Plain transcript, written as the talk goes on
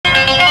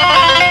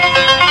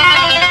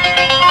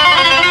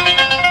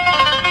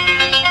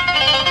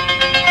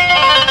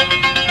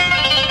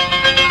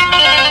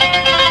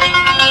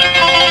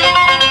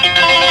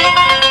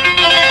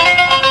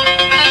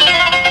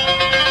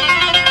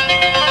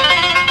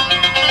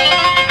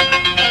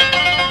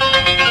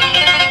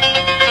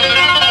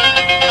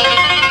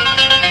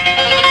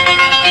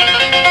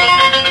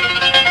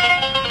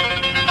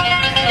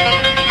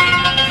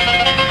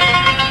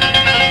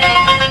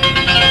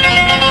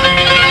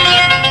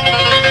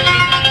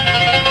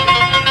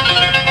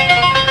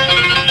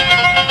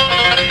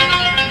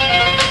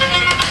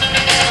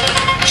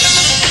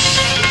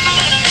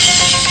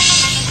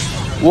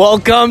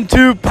Welcome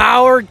to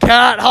Power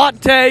Cat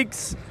Hot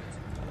Takes.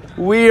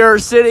 We are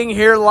sitting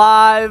here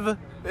live.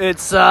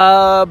 It's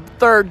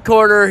third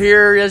quarter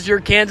here as your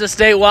Kansas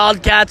State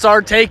Wildcats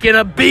are taking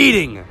a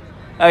beating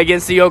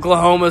against the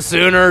Oklahoma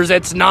Sooners.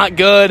 It's not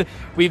good.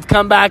 We've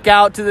come back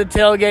out to the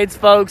tailgates,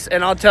 folks,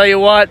 and I'll tell you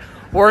what,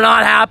 we're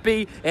not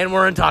happy and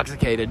we're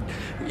intoxicated.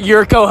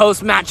 Your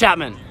co-host, Matt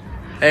Chapman.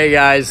 Hey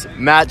guys,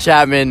 Matt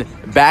Chapman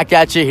back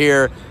at you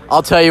here.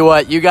 I'll tell you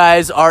what, you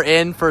guys are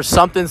in for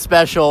something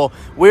special.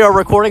 We are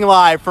recording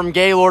live from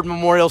Gaylord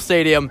Memorial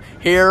Stadium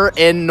here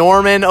in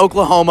Norman,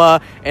 Oklahoma.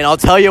 And I'll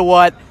tell you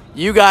what,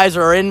 you guys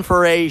are in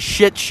for a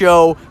shit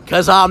show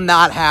because I'm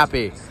not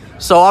happy.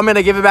 So I'm going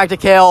to give it back to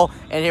Kale,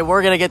 and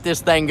we're going to get this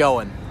thing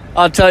going.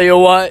 I'll tell you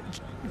what,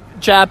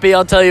 Chappie,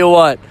 a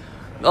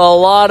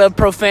lot of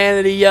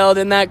profanity yelled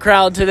in that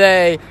crowd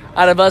today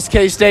out of us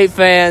K-State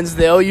fans.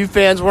 The OU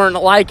fans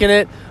weren't liking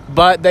it,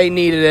 but they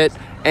needed it.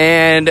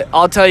 And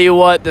I'll tell you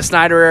what, the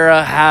Snyder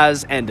era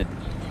has ended.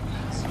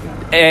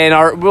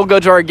 And we'll go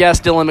to our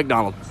guest, Dylan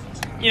McDonald.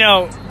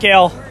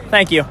 Gail,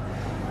 thank you.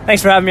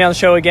 Thanks for having me on the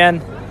show again.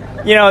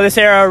 This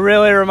era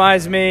really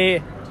reminds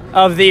me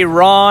of the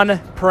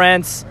Ron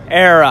Prince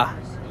era.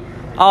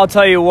 I'll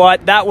tell you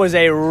what, that was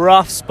a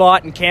rough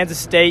spot in Kansas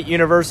State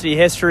University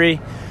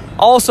history.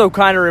 Also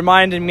kind of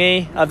reminded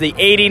me of the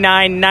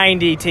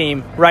 89-90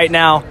 team right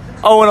now,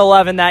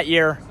 0-11 that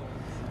year.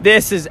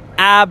 This is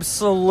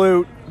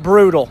absolute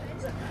brutal.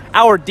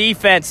 Our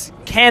defense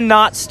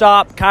cannot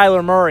stop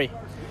Kyler Murray.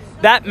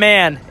 That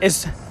man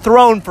is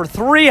thrown for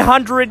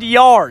 300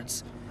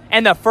 yards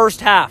in the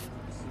first half.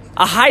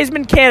 A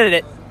Heisman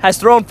candidate has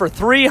thrown for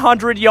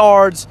 300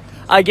 yards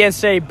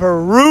against a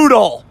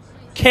brutal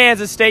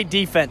Kansas State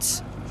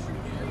defense.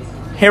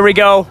 Here we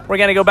go. We're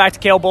going to go back to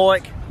Cale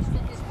Bullock.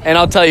 And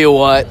I'll tell you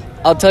what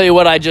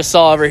I just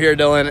saw over here,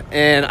 Dylan,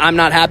 and I'm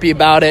not happy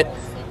about it.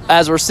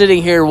 As we're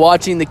sitting here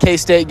watching the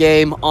K-State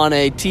game on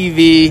a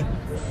TV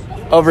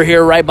over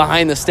here right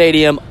behind the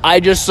stadium,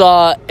 I just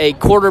saw a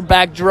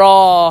quarterback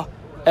draw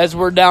as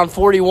we're down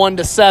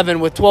 41-7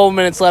 with 12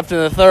 minutes left in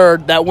the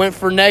third that went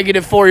for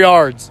 -4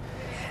 yards.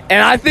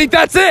 And I think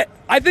that's it.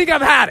 I think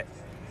I've had it.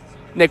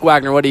 Nick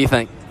Wagner, what do you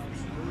think?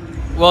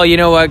 Well, you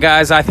know what,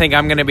 guys? I think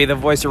I'm going to be the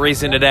voice of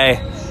reason today.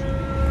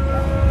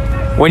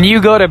 When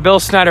you go to Bill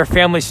Snyder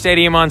Family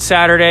Stadium on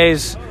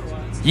Saturdays,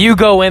 you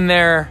go in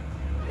there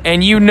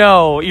and you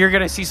know you're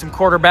going to see some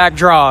quarterback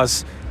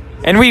draws.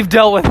 And we've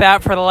dealt with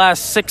that for the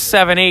last 6,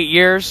 7, 8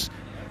 years.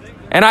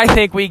 And I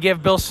think we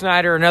give Bill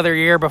Snyder another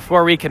year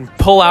before we can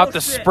pull out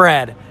the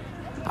spread.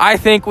 I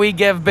think we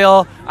give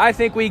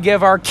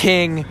our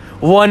king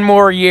one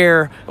more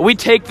year. We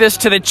take this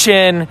to the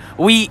chin,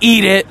 we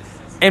eat it,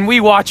 and we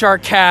watch our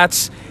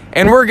cats.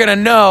 And we're going to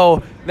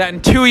know that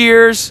in 2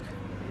 years,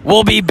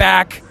 we'll be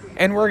back.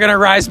 And we're going to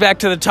rise back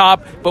to the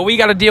top. But we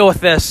got to deal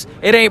with this.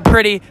 It ain't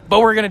pretty,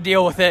 but we're going to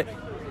deal with it.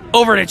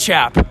 Over to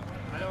Chap.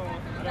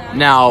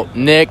 Now,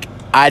 Nick,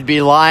 I'd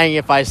be lying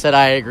if I said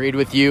I agreed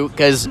with you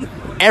because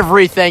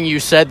everything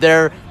you said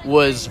there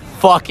was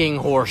fucking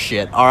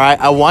horseshit, all right?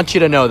 I want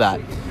you to know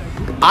that.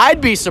 I'd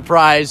be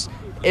surprised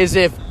is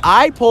if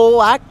I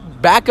pull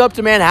back up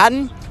to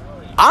Manhattan,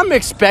 I'm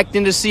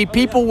expecting to see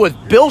people with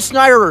Bill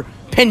Snyder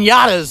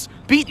piñatas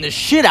beating the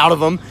shit out of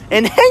them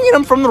and hanging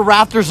them from the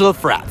rafters of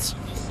the frats.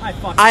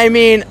 I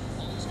mean,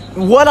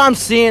 what I'm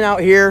seeing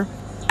out here,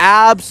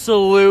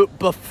 absolute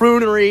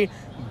buffoonery,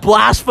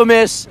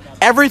 blasphemous.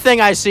 Everything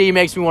I see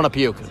makes me want to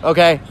puke,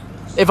 okay?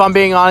 If I'm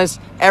being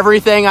honest,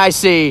 everything I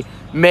see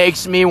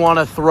makes me want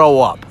to throw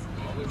up.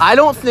 I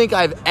don't think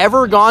I've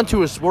ever gone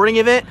to a sporting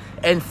event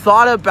and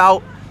thought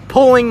about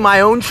pulling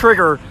my own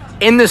trigger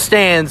in the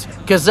stands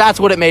because that's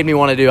what it made me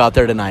want to do out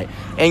there tonight.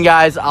 And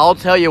guys, I'll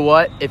tell you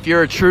what, if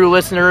you're a true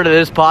listener to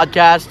this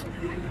podcast,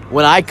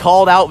 when I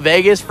called out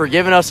Vegas for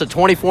giving us a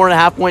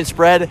 24.5-point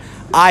spread,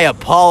 I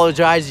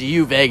apologize to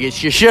you,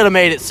 Vegas. You should have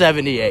made it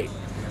 78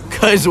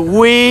 because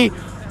we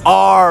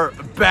are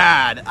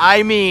bad.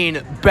 I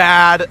mean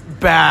bad.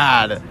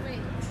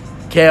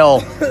 Kale,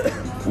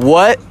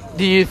 what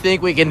do you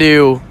think we can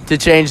do to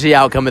change the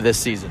outcome of this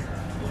season?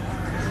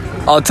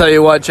 I'll tell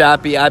you what,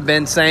 Chappie, I've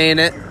been saying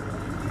it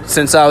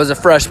since I was a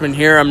freshman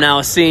here. I'm now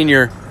a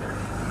senior.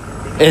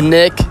 And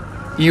Nick,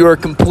 you are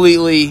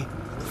completely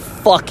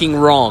fucking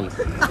wrong.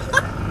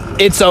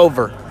 It's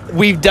over.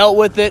 We've dealt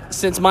with it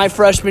since my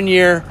freshman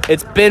year.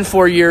 It's been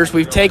 4 years.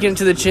 We've taken it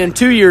to the chin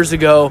 2 years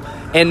ago,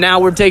 and now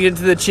we're taking it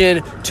to the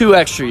chin 2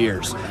 extra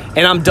years.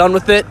 And I'm done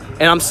with it,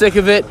 and I'm sick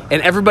of it,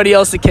 and everybody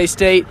else at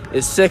K-State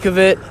is sick of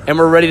it, and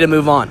we're ready to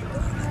move on.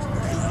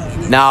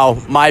 Now,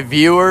 my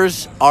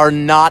viewers are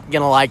not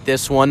going to like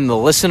this one. The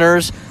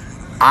listeners,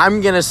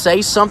 I'm going to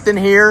say something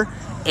here,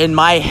 and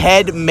my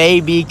head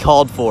may be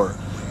called for.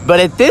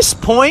 But at this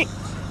point,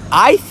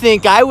 I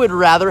think I would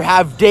rather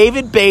have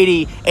David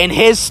Beatty and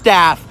his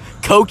staff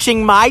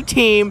coaching my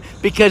team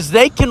because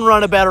they can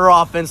run a better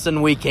offense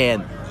than we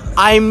can.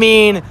 I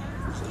mean,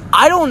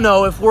 I don't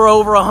know if we're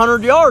over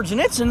 100 yards,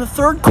 and it's in the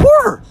third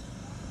quarter.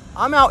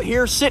 I'm out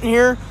here sitting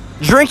here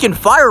drinking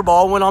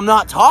Fireball when I'm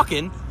not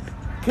talking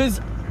because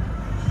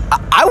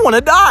I want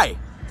to die.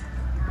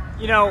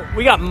 You know,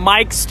 we got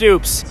Mike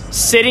Stoops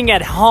sitting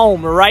at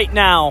home right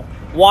now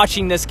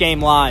watching this game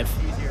live.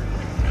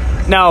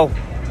 No,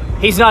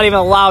 he's not even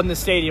allowed in the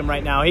stadium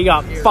right now. He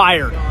got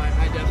fired.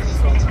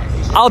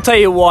 I'll tell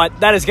you what,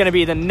 that is going to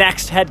be the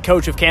next head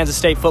coach of Kansas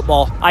State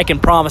football. I can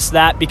promise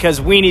that, because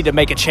we need to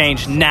make a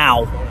change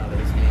now.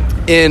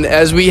 And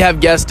as we have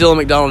guest Dylan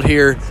McDonald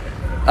here,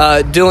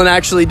 Dylan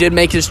actually did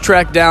make his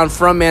trek down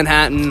from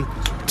Manhattan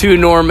to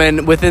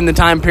Norman within the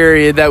time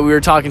period that we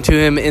were talking to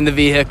him in the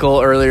vehicle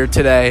earlier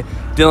today.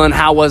 Dylan,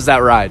 how was that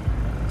ride?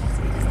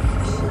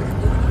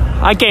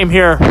 I came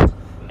here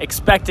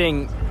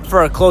expecting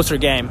for a closer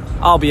game,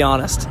 I'll be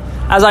honest.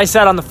 As I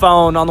said on the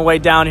phone on the way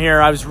down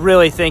here, I was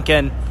really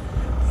thinking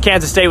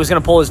Kansas State was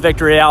going to pull this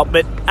victory out,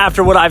 but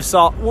after what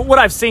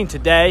I've seen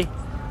today,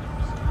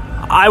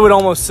 I would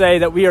almost say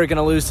that we are going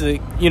to lose to the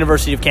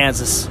University of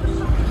Kansas.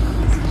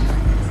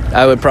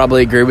 I would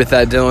probably agree with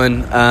that,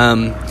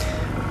 Dylan.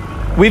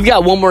 We've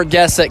got one more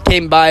guest that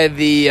came by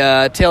the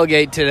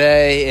tailgate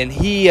today, and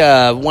he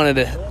wanted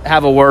to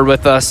have a word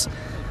with us.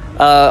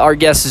 Our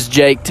guest is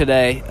Jake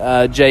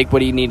today. Jake, what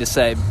do you need to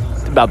say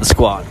about the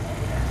squad?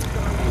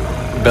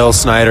 Bill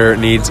Snyder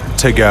needs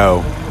to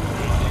go.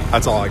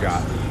 That's all I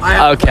got.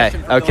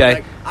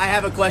 Okay. I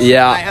have a question.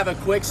 Yeah. I have a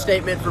quick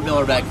statement for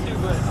Billerbeck.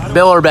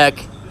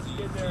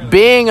 Billerbeck,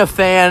 being a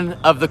fan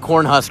of the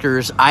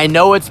Cornhuskers, I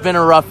know it's been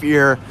a rough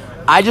year.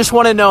 I just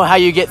want to know how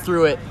you get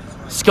through it.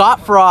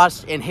 Scott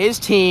Frost and his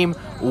team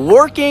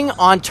working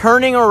on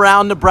turning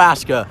around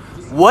Nebraska.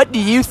 What do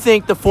you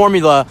think the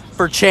formula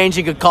for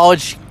changing a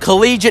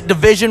collegiate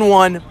Division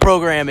I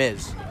program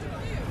is?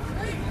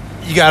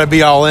 You got to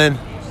be all in.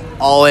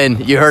 All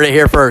in. You heard it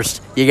here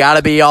first. You got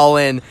to be all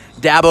in.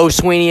 Dabo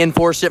Sweeney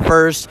enforced it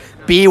first.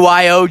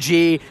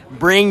 BYOG,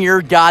 bring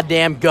your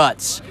goddamn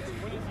guts.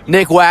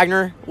 Nick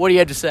Wagner, what do you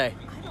have to say?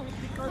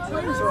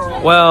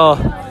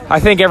 Well, I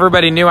think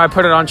everybody knew. I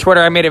put it on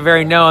Twitter. I made it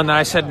very known that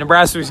I said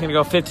Nebraska was going to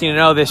go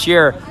 15-0 this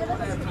year.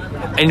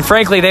 And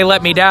frankly, they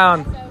let me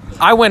down.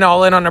 I went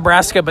all in on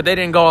Nebraska, but they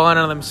didn't go all in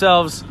on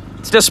themselves.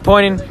 It's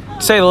disappointing,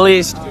 to say the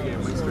least.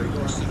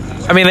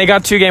 I mean, they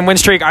got 2-game win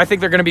streak. I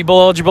think they're going to be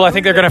bowl eligible. I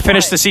think they're going to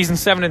finish the season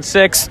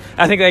 7-6.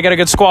 I think they got a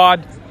good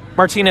squad.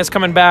 Martinez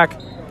coming back.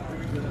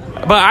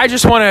 But I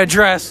just want to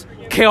address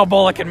Cale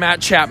Bullock and Matt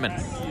Chapman.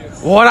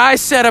 What I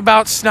said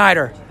about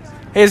Snyder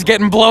is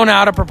getting blown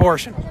out of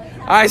proportion.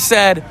 I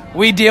said,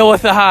 we deal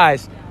with the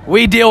highs.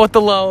 We deal with the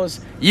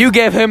lows. You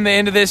give him the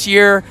end of this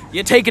year,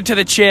 you take it to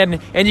the chin,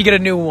 and you get a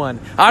new one.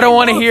 I don't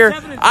want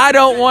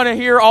to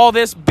hear all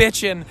this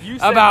bitching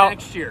about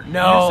next year.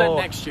 No, You said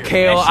next year.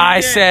 Cale, Yes, you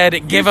I did.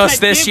 said give You us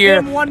said this give year.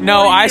 them one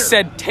No, more I year.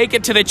 said take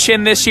it to the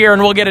chin this year,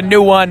 and we'll get a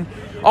new one.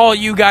 All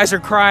you guys are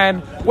crying.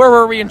 Where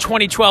were we in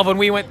 2012 when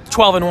we went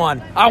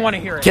 12-1? I want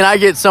to hear it. Can I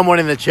get someone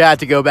in the chat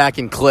to go back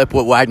and clip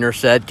what Wagner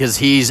said? Because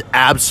he's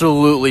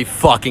absolutely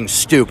fucking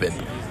stupid.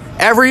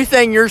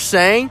 Everything you're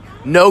saying,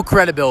 no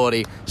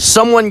credibility.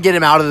 Someone get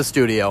him out of the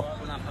studio.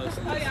 We're not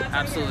posting this.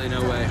 Absolutely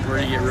no way. We're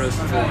going to get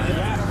roasted for it.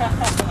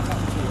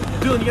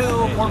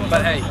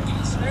 But hey,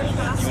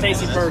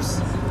 Stacy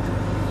first.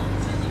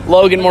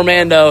 Logan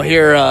Mormando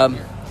here,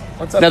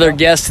 another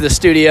guest to the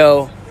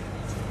studio.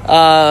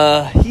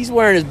 He's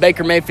wearing his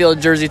Baker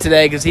Mayfield jersey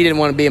today because he didn't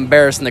want to be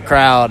embarrassed in the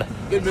crowd.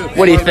 Good move.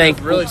 What do you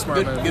think? Really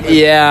smart move.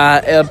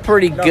 Yeah, a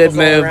pretty good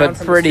move, but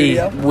pretty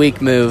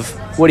weak move.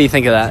 What do you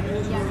think of that?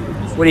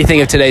 What do you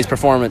think of today's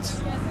performance?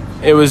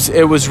 It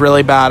was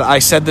really bad. I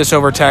said this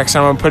over text.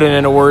 I'm going to put it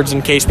into words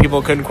in case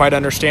people couldn't quite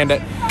understand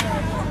it.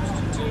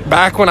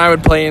 Back when I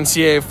would play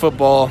NCAA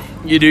football,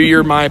 you do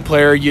your My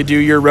Player, you do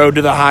your road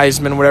to the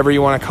Heisman, whatever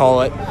you want to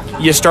call it.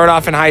 You start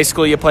off in high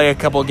school, you play a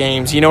couple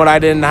games. You know what I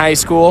did in high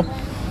school?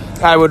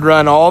 I would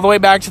run all the way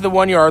back to the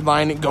 1 yard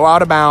line and go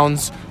out of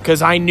bounds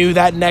because I knew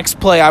that next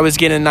play I was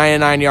getting a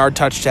 99-yard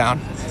touchdown.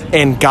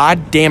 And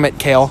god damn it,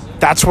 Cale,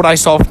 that's what I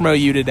saw from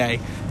OU today.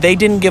 They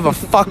didn't give a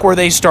fuck where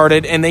they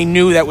started, and they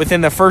knew that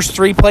within the first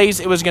 3 plays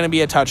it was going to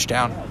be a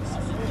touchdown.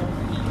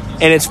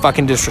 And it's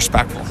fucking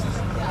disrespectful.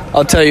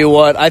 I'll tell you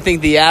what, I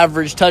think the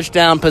average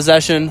touchdown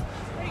possession,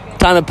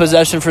 time of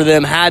possession for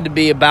them had to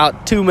be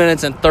about 2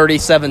 minutes and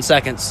 37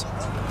 seconds.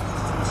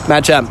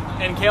 Matt Chapman.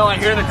 And Cale, I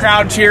hear the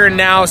crowd cheering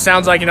now.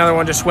 Sounds like another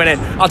one just winning.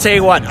 I'll tell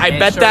you what, I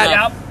bet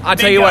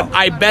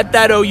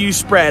that OU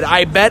spread.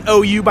 I bet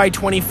OU by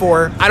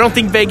 24. I don't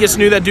think Vegas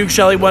knew that Duke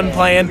Shelley wasn't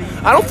playing.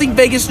 I don't think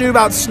Vegas knew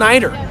about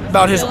Snyder,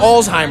 about his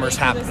Alzheimer's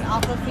happening.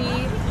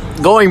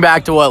 Going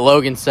back to what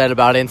Logan said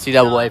about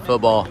NCAA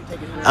football,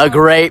 a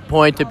great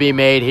point to be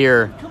made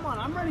here.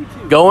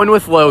 Going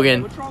with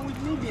Logan,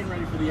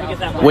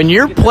 when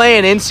you're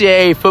playing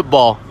NCAA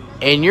football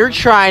and you're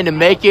trying to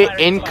make it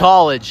in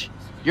college,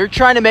 you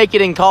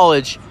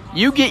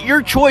get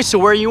your choice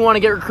of where you want to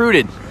get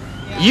recruited.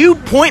 You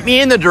point me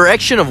in the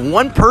direction of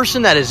one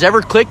person that has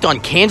ever clicked on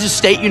Kansas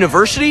State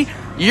University,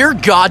 you're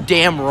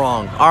goddamn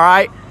wrong, all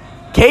right?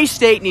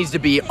 K-State needs to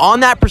be on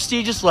that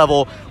prestigious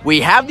level.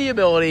 We have the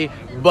ability,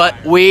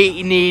 but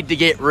we need to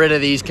get rid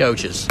of these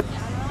coaches.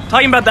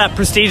 Talking about that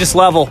prestigious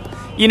level,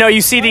 you know, you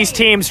see these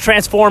teams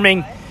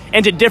transforming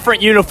into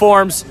different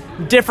uniforms,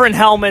 different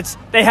helmets.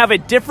 They have a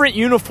different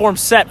uniform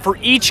set for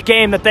each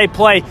game that they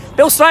play.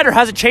 Bill Snyder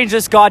hasn't changed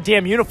this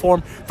goddamn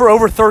uniform for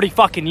over 30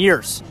 fucking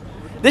years.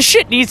 This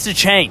shit needs to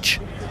change.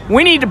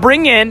 We need to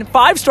bring in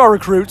 5-star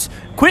recruits,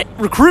 quit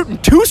recruiting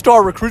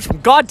 2-star recruits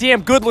from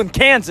goddamn Goodland,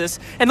 Kansas,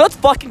 and let's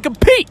fucking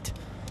compete.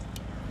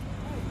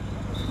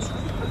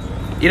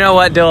 You know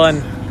what,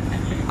 Dylan?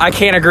 I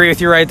can't agree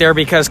with you right there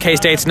because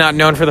K-State's not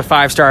known for the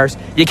 5 stars.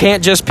 You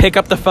can't just pick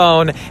up the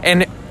phone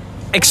and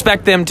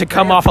expect them to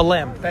come off a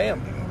limb.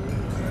 Bam.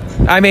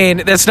 I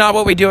mean, that's not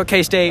what we do at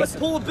K-State. Let's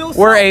pull a Bill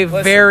We're a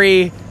Self.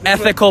 very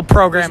ethical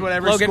program. This is what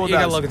every Logan, school you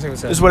got does. Logan, see what it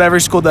says. This is what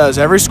every school does.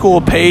 Every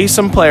school pays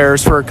some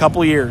players for a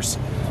couple years.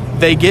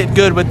 They get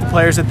good with the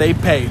players that they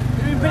paid.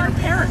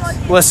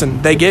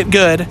 Listen, they get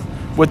good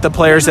with the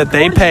players that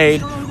they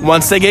paid.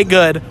 Once they get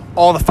good,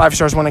 all the 5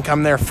 stars want to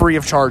come there free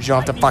of charge. You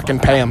don't have to fucking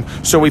pay them.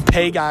 So we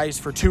pay guys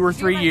for 2 or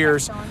 3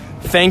 years.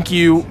 Thank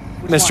you,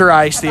 Mr.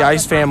 Ice, the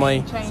Ice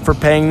family, for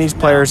paying these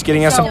players,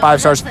 getting us some 5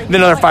 stars. Then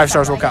another 5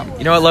 stars will come.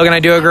 You know what, Logan? I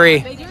do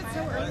agree.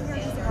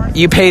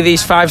 You pay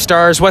these 5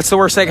 stars. What's the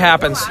worst that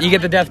happens? You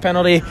get the death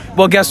penalty.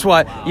 Well, guess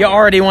what? You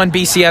already won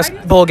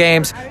BCS bowl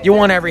games. You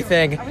won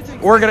everything.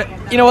 We're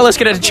gonna. You know what? Let's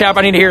get into Chap.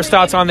 I need to hear his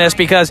thoughts on this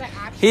because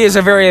he is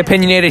a very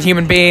opinionated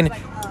human being,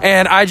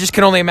 and I just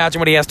can only imagine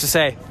what he has to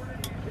say.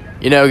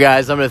 You know,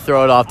 guys, I'm going to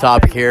throw it off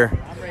topic here.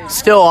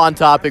 Still on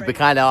topic, but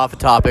kind of off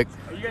topic.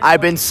 I've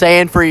been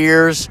saying for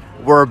years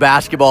we're a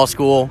basketball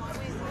school.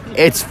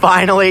 It's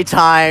finally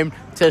time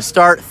to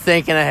start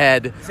thinking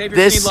ahead.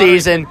 This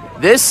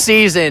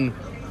season,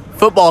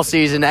 football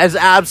season, is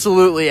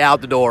absolutely out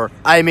the door.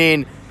 I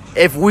mean,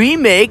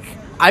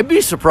 I'd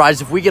be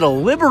surprised if we get a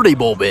Liberty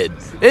Bowl bid.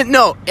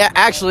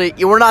 Actually,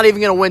 we're not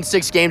even going to win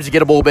 6 games to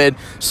get a bowl bid.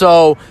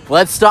 So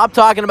let's stop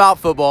talking about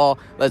football.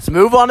 Let's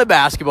move on to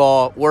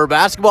basketball. We're a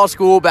basketball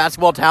school,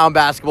 basketball town,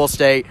 basketball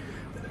state.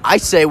 I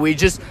say we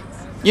just,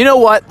 you know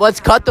what? Let's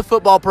cut the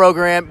football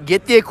program,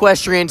 get the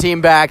equestrian team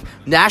back.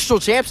 National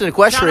champs in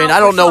equestrian. I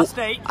don't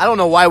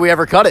know why we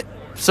ever cut it.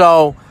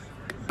 So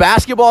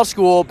basketball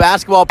school,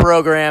 basketball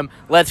program.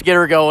 Let's get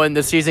her going.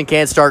 The season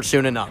can't start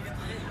soon enough.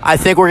 I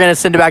think we're going to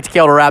send it back to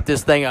Kale to wrap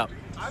this thing up.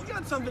 I've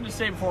got something to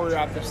say before we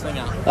wrap this thing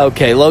up.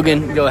 Okay,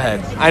 Logan, go ahead.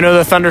 I know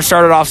the Thunder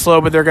started off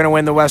slow, but they're going to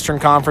win the Western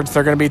Conference.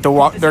 They're going to beat the.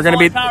 They're going to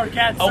beat.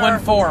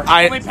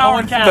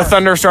 0-4. The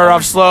Thunder started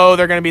off slow.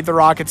 They're going to beat the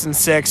Rockets in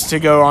 6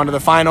 to go on to the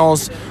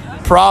finals.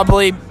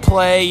 Probably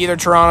play either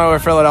Toronto or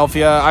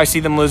Philadelphia. I see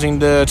them losing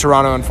to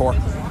Toronto in 4.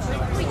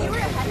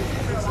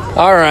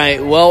 All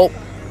right, well,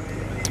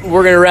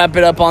 we're going to wrap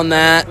it up on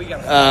that.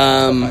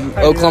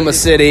 Oklahoma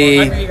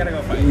City,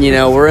 you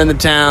know, we're in the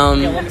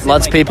town.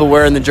 Lots of people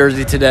wearing the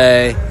jersey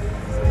today.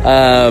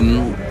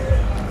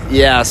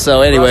 Yeah,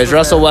 so anyways,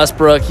 Russell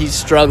Westbrook, he's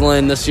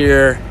struggling this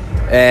year,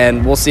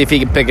 and we'll see if he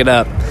can pick it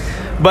up.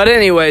 But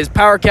anyways,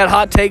 Power Cat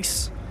Hot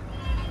Takes,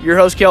 your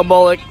host, Kale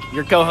Bullock,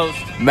 your co-host,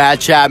 Matt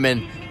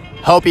Chapman.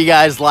 Hope you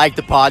guys like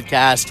the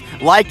podcast.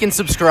 Like and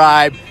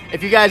subscribe.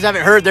 If you guys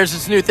haven't heard, there's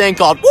this new thing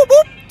called Whoop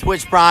Whoop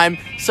Twitch Prime.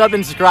 Sub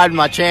and subscribe to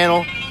my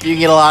channel. You can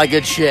get a lot of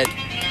good shit.